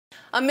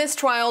A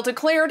mistrial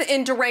declared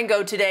in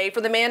Durango today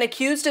for the man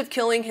accused of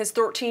killing his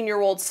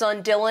 13-year-old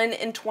son Dylan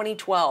in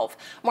 2012.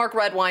 Mark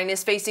Redwine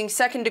is facing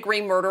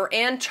second-degree murder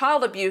and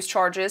child abuse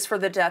charges for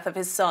the death of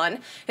his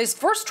son. His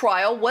first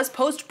trial was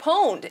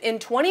postponed in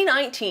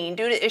 2019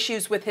 due to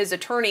issues with his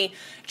attorney.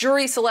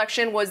 Jury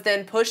selection was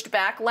then pushed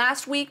back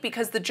last week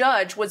because the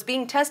judge was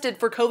being tested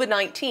for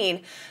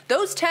COVID-19.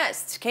 Those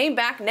tests came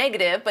back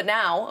negative, but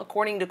now,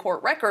 according to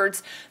court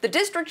records, the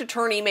district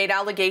attorney made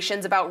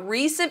allegations about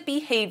recent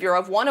behavior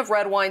of one of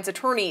Redwine's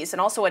attorneys and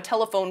also a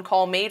telephone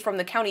call made from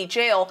the county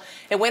jail.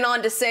 It went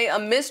on to say a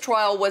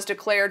mistrial was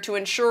declared to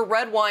ensure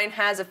Redwine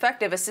has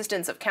effective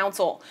assistance of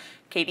counsel.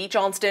 Katie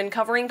Johnston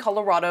covering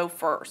Colorado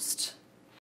First.